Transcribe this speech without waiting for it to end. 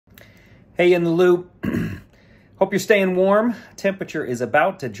Hey, in the loop. Hope you're staying warm. Temperature is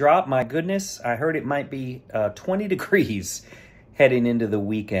about to drop. My goodness, I heard it might be 20 degrees heading into the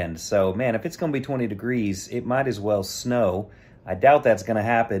weekend. So, man, if it's going to be 20 degrees, it might as well snow. I doubt that's going to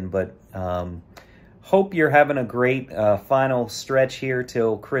happen, but hope you're having a great final stretch here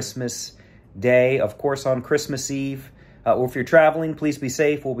till Christmas Day. Of course, on Christmas Eve, or if you're traveling, please be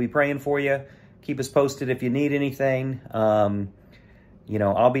safe. We'll be praying for you. Keep us posted if you need anything. You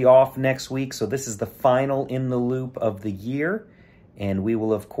know, I'll be off next week, so this is the final In the Loop of the year. And we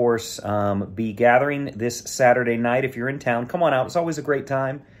will, of course, be gathering this Saturday night. If you're in town, come on out. It's always a great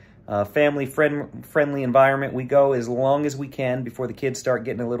time. Family-friendly environment. We go as long as we can before the kids start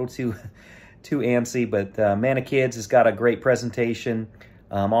getting a little too antsy. But Man of Kids has got a great presentation.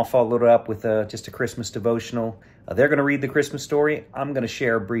 I'll follow it up with just a Christmas devotional. They're going to read the Christmas story. I'm going to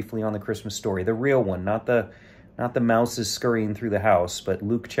share briefly on the Christmas story, the real one, not the mouses scurrying through the house, but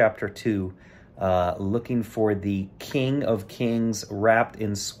Luke chapter 2, looking for the King of Kings wrapped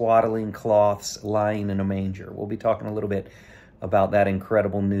in swaddling cloths, lying in a manger. We'll be talking a little bit about that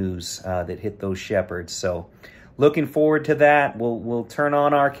incredible news that hit those shepherds. So looking forward to that. We'll turn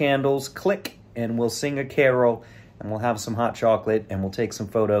on our candles, click, and we'll sing a carol, and we'll have some hot chocolate, and we'll take some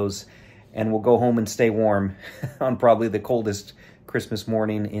photos, and we'll go home and stay warm on probably the coldest Christmas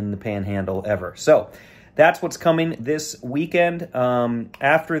morning in the Panhandle ever. So that's what's coming this weekend.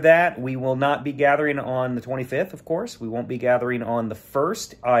 After that, we will not be gathering on the 25th, of course. We won't be gathering on the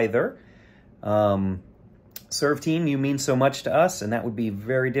 1st either. Serve team, you mean so much to us, and that would be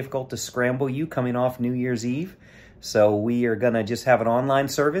very difficult to scramble you coming off New Year's Eve. So we are going to just have an online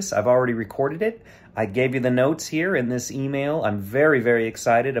service. I've already recorded it. I gave you the notes here in this email. I'm very, very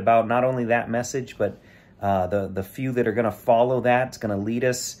excited about not only that message, but the few that are going to follow that. It's going to lead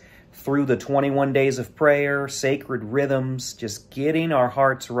us through the 21 days of prayer, sacred rhythms, just getting our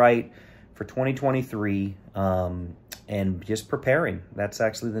hearts right for 2023, and just preparing. That's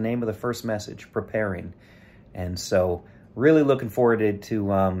actually the name of the first message, preparing. And so really looking forward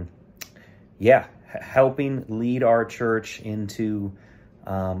to helping lead our church into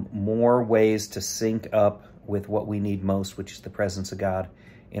more ways to sync up with what we need most, which is the presence of God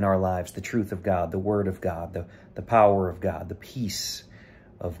in our lives, the truth of God, the word of God, the power of God, the peace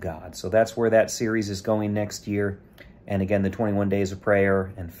of God. So that's where that series is going next year. And again, the 21 days of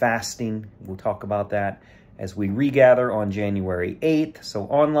prayer and fasting, we'll talk about that as we regather on January 8th. So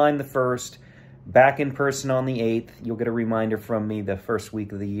online the 1st, back in person on the 8th. You'll get a reminder from me the first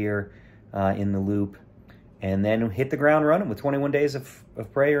week of the year in the loop. And then hit the ground running with 21 days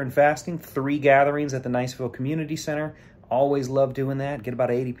of prayer and fasting. 3 gatherings at the Niceville Community Center. Always love doing that. Get about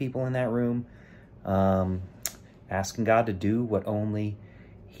 80 people in that room. Asking God to do what only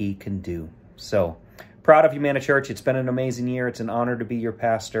He can do. So proud of you, Man of Church. It's been an amazing year. It's an honor to be your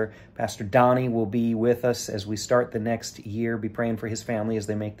pastor. Pastor Donnie will be with us as we start the next year. Be praying for his family as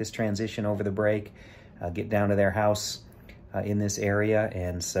they make this transition over the break. Get down to their house in this area.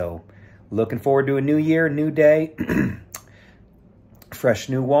 And so looking forward to a new year, new day. Fresh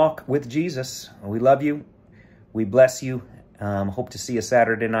new walk with Jesus. We love you. We bless you. Hope to see you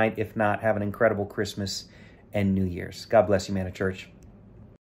Saturday night. If not, have an incredible Christmas and New Year's. God bless you, Man of Church.